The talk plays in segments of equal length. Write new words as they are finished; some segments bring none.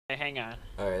hang on.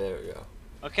 Alright, there we go.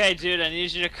 Okay, dude, I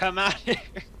need you to come out here.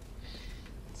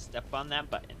 Step on that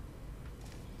button.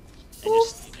 And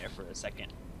just stay there for a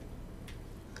second.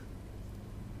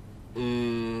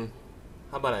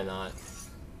 How about I not?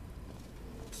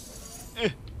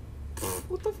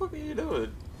 What the fuck are you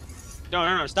doing?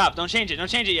 No, stop. Don't change it. Don't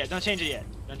change it yet. Don't change it yet.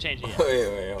 Don't change it yet.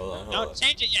 Wait, hold on. Don't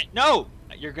change it yet. No!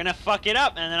 You're gonna fuck it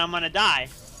up and then I'm gonna die.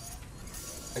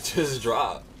 I just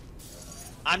dropped.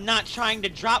 I'm not trying to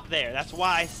drop there. That's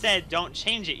why I said don't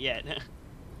change it yet.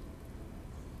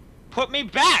 Put me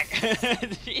back!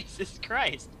 Jesus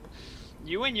Christ.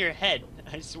 You and your head,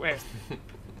 I swear.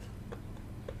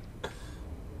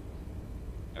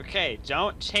 Okay,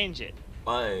 don't change it.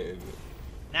 Fine.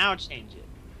 Now change it.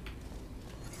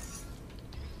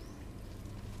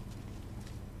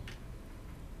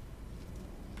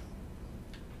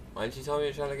 Why didn't you tell me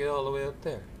you're trying to get all the way up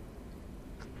there?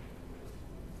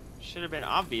 Should have been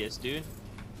obvious, dude.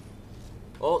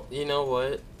 Well, you know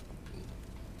what?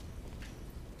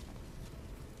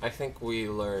 I think we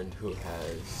learned who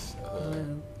has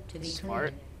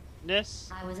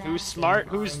smartness. Who's smart?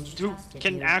 Who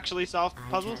can actually solve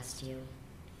puzzles? I trust you.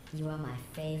 You are my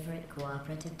favorite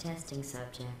cooperative testing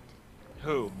subject.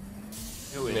 Who?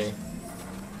 Who is? Me.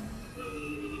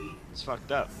 It's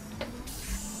fucked up.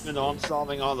 Even though I'm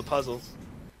solving all the puzzles.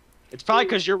 It's probably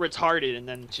because you're retarded and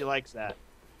then she likes that.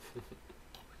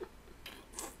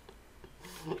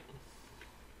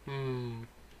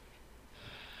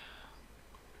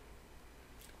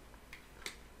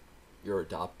 You're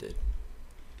adopted.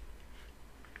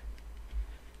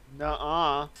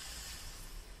 Nuh-uh.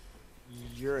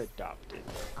 You're adopted.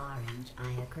 Orange,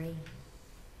 I agree.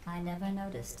 I never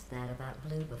noticed that about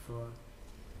Blue before.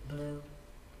 Blue,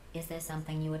 is there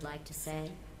something you would like to say?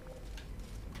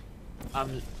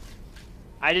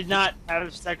 I did not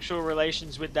have sexual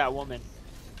relations with that woman.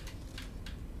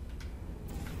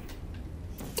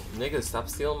 Nigga, stop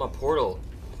stealing my portal.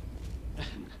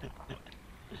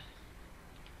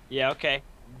 Yeah, okay.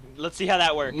 Let's see how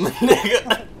that works.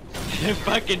 Nigga.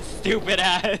 Fucking stupid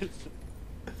ass.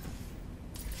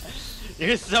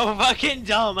 You're so fucking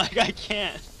dumb, like I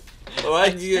can't.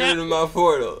 Why'd you get into my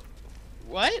portal?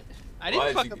 What? I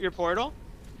didn't fuck up your portal.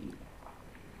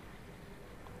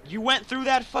 You went through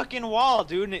that fucking wall,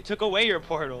 dude, and it took away your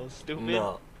portals, stupid.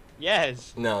 No.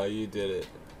 Yes. No, you did it.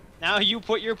 Now you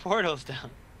put your portals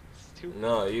down. Stupid.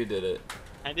 No, you did it.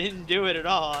 I didn't do it at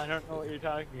all. I don't know what you're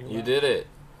talking about. You did it.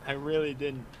 I really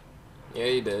didn't. Yeah,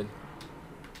 you did.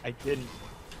 I didn't.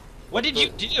 What did you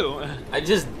do? I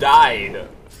just died.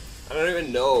 I don't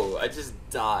even know. I just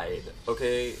died.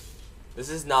 Okay? This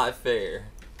is not fair.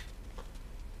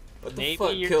 What the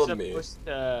fuck killed me?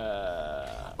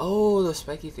 Oh, the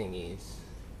spiky thingies.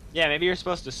 Yeah, maybe you're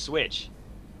supposed to switch.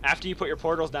 After you put your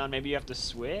portals down, maybe you have to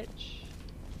switch?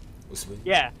 Switch?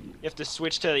 Yeah, you have to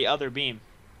switch to the other beam.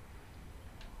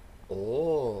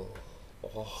 Oh.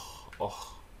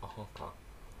 Okay.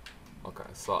 Okay,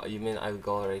 so you mean I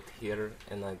go right here,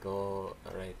 and I go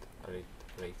right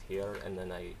here, and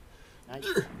then I... Nice.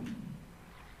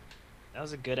 That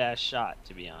was a good-ass shot,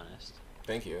 to be honest.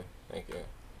 Thank you.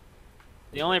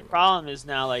 The only problem is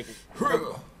now, like,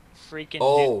 freaking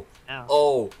oh, now.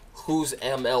 Oh, who's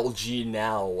MLG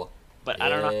now? But I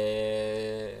don't know.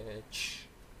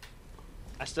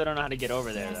 I still don't know how to get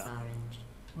over there, yes, though. Orange.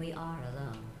 We are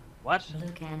alone. What?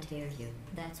 Blue can't hear you.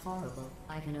 That's horrible.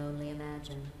 I can only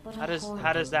imagine. What how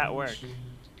does that work?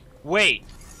 Wait.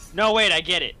 No, wait. I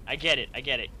get it.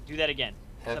 Do that again.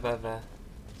 Step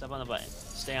on the button.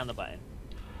 Stay on the button.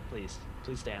 Please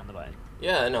stay on the button.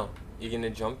 Yeah, I know. You're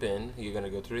gonna jump in. You're gonna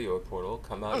go through your portal.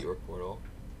 Come out your portal.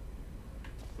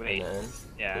 Wait. And then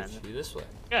yeah. push you this way.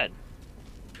 Good.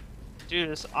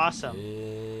 Dude, this is awesome.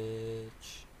 Bitch.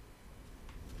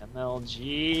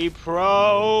 MLG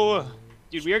Pro.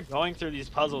 Dude, we are going through these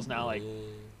puzzles now, like,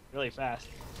 really fast.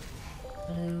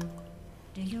 Blue,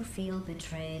 do you feel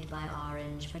betrayed by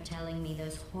Orange for telling me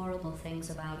those horrible things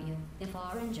about you? If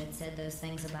Orange had said those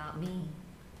things about me,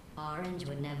 Orange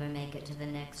would never make it to the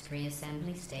next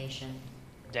reassembly station.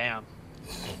 Damn.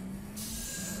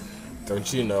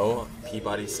 Don't you know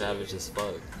Peabody's savage as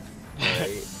fuck,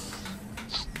 right?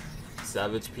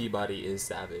 Savage Peabody is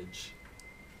savage.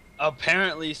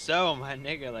 Apparently so, my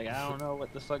nigga. Like, I don't know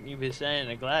what the fuck you been saying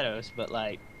to GLaDOS, but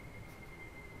like,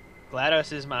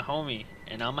 GLaDOS is my homie,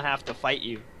 and I'm gonna have to fight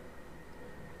you.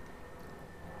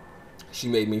 She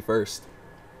made me first.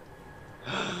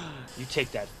 You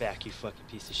take that back, you fucking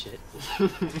piece of shit.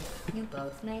 You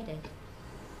both made it.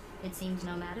 It seems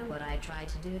no matter what I try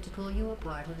to do to pull you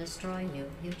apart or destroy you,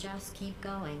 you just keep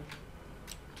going.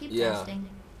 Keep testing.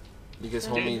 Because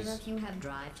so homies... neither of you have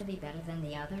drive to be better than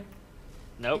the other?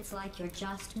 Nope. It's like you're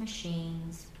just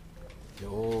machines.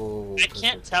 No. I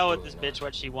can't tell with this bitch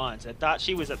what she wants. I thought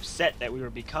she was upset that we were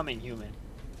becoming human.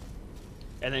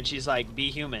 And then she's like,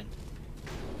 be human.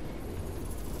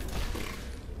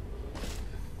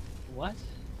 What?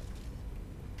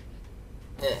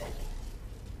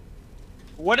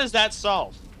 What does that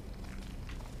solve?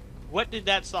 What did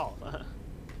that solve?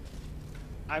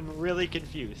 I'm really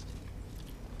confused.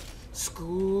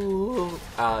 School.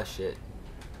 Ah, shit.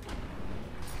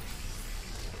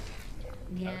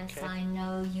 Yes, Okay. I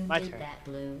know you My did turn. that,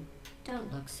 Blue.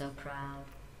 Don't look so proud.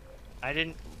 I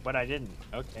didn't, but I didn't.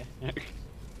 Okay.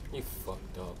 You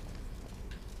fucked up.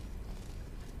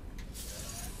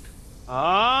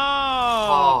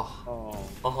 Oh.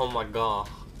 Oh my god.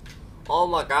 Oh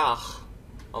my god.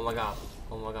 Oh my god.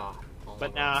 Oh my god. Oh my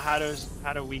But god. now, how do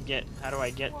I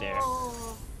get there?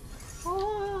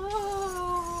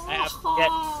 I have to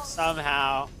get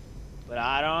somehow, but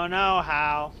I don't know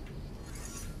how.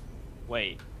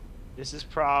 Wait, this is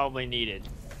probably needed.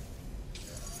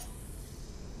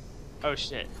 Oh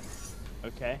shit.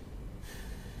 Okay.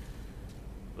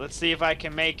 Let's see if I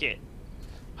can make it.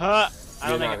 Huh?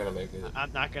 You're not gonna make it.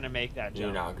 I'm not gonna make that jump.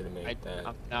 You're not gonna make that.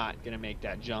 I'm not gonna make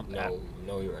that jump.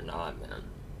 No, you are not, man.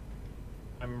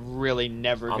 I'm really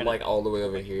never gonna. I'm like all the way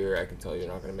over here. I can tell you're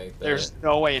not gonna make that. There's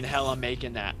no way in hell I'm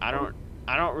making that. I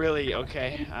don't really.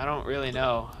 Okay. I don't really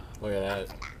know. Look at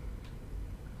that.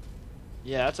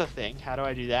 Yeah, that's a thing. How do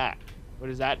I do that? What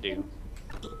does that do?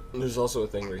 There's also a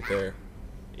thing right there.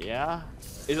 Yeah?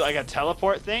 Is it like a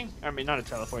teleport thing? I mean, not a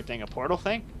teleport thing, a portal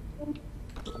thing?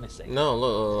 Let me see. No,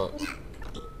 look.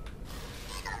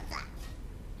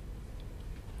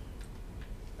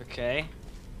 Okay.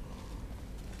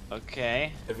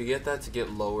 Okay. If you get that to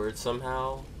get lowered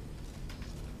somehow.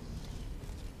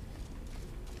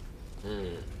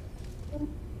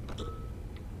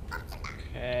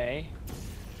 Okay.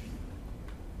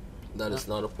 That is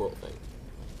not a portal thing.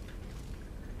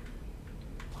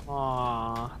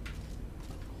 Aww.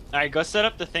 Alright, go set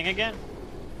up the thing again.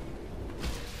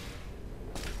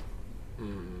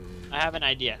 I have an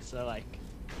idea, so like,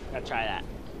 gotta try that.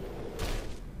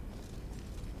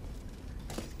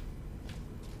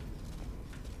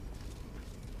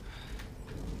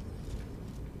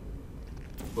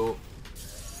 Boop.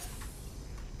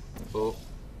 Boop.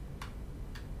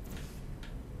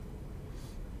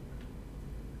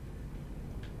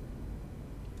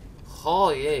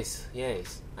 Oh, yes,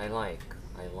 yes. I like.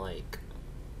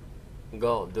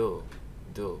 Go, do,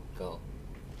 go.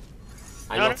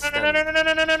 I No, not no, no, no, no, no,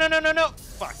 no, no, no, no, no, no,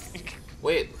 fuck.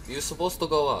 Wait, you're supposed to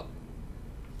go up.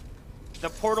 The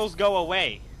portals go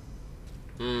away.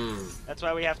 That's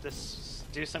why we have to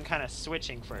do some kind of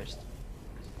switching first.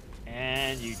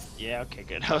 And yeah, okay,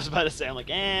 good. I was about to say, I'm like,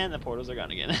 and the portals are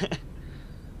gone again.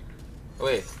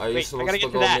 Wait, are you Wait, I supposed gotta to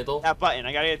get go to that, middle? that button.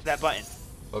 I gotta get to that button.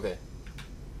 Okay.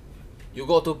 You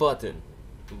go to button.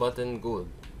 Button good.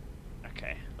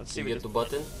 Okay, let's see. You get to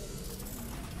button?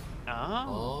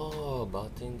 Oh. Oh,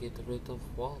 button get rid of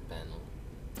wall panel.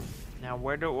 Now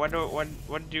what do?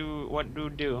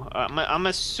 I'm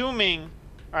assuming.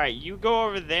 All right, you go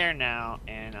over there now,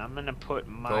 and I'm gonna put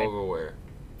my. Go over where?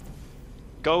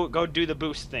 Go do the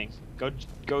boost thing.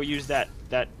 Go use that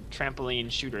trampoline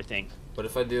shooter thing. But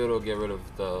if I do, it'll get rid of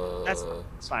the. That's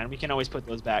fine. We can always put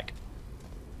those back.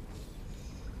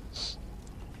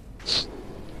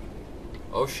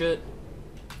 Oh shit.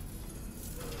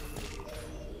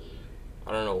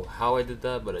 I don't know how I did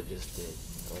that, but I just did.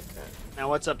 Okay. Now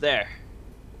what's up there?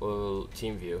 Well,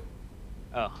 team view.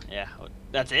 Oh yeah,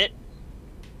 that's it.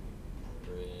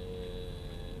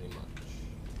 Pretty much.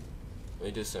 Let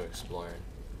me do some exploring.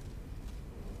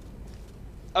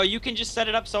 Oh, you can just set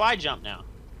it up so I jump now.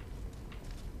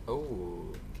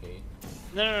 Oh, okay.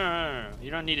 No. You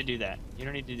don't need to do that. You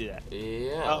don't need to do that.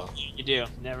 Yeah. Oh, you do.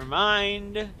 Never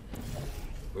mind.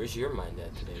 Where's your mind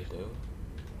at today, though?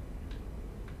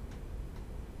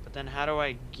 But then how do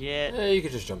I get... Yeah, you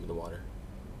could just jump in the water.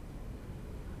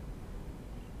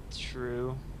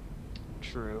 True.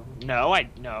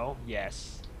 No,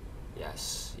 yes.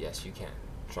 Yes, you can.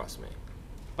 Trust me.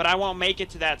 But I won't make it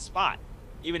to that spot,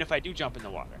 even if I do jump in the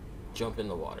water. Jump in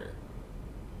the water.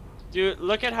 Dude,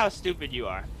 look at how stupid you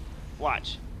are.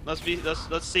 Watch. Let's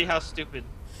see how stupid.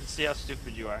 Let's see how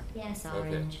stupid you are. Yes,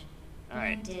 Orange. All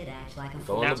right. I did act like a Go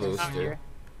fool. on Now the it's not booster. here.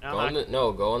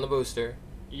 Go on the booster.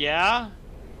 Yeah.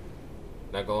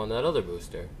 Now go on that other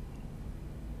booster.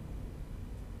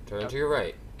 Turn to your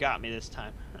right. Got me this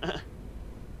time.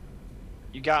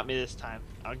 You got me this time.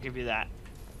 I'll give you that.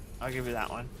 I'll give you that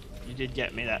one. You did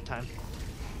get me that time.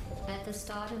 At the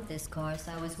start of this course,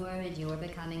 I was worried you were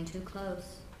becoming too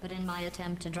close. But in my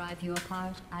attempt to drive you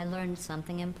apart, I learned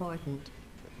something important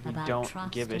about don't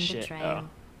trust give a and shit. betrayal.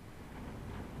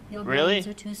 Your Really? brains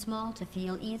are too small to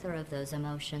feel either of those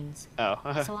emotions. Oh.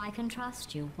 So I can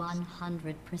trust you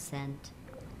 100%.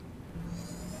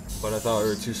 But I thought we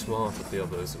were too small to feel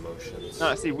those emotions.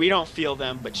 No, see, we don't feel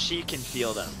them, but she can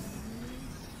feel them.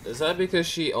 Is that because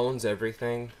she owns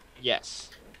everything? Yes.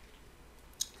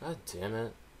 God damn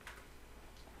it.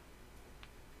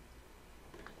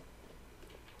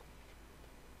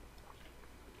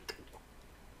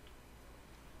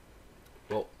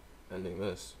 Well, ending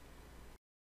this.